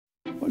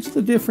What's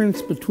the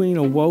difference between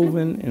a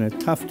woven and a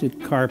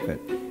tufted carpet?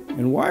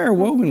 And why are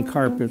woven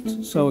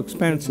carpets so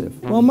expensive?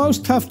 Well,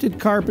 most tufted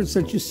carpets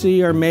that you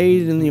see are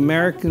made in the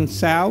American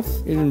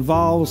South. It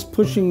involves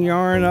pushing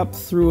yarn up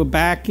through a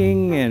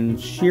backing and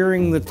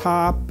shearing the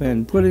top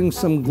and putting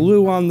some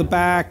glue on the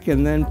back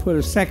and then put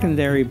a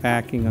secondary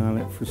backing on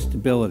it for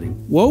stability.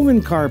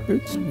 Woven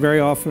carpets very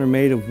often are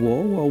made of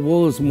wool. Well,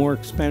 wool is a more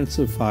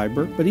expensive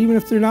fiber, but even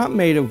if they're not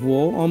made of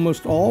wool,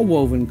 almost all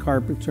woven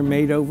carpets are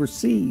made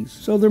overseas.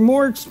 So they're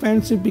more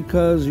expensive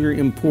because you're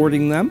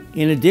importing them.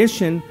 In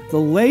addition, the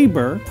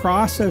labor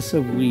process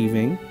of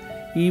weaving,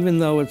 even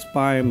though it's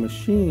by a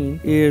machine,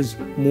 is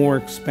more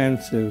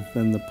expensive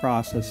than the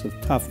process of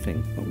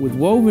tufting. But with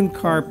woven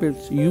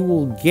carpets, you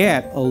will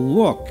get a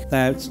look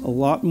that's a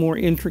lot more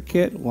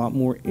intricate, a lot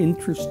more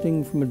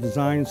interesting from a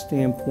design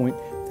standpoint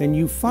than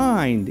you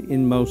find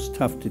in most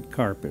tufted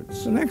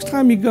carpets. So next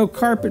time you go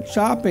carpet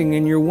shopping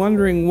and you're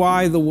wondering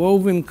why the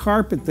woven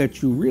carpet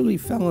that you really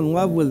fell in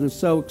love with is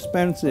so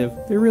expensive,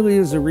 there really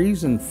is a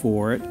reason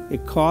for it.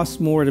 It costs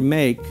more to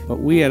make, but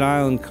we at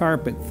Island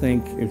Carpet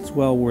think it's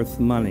well worth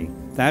the money.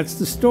 That's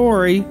the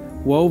story.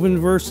 Woven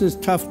versus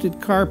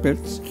tufted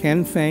carpets.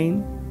 Ken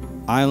Fain,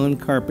 Island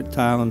Carpet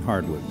Tile and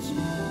Hardwoods.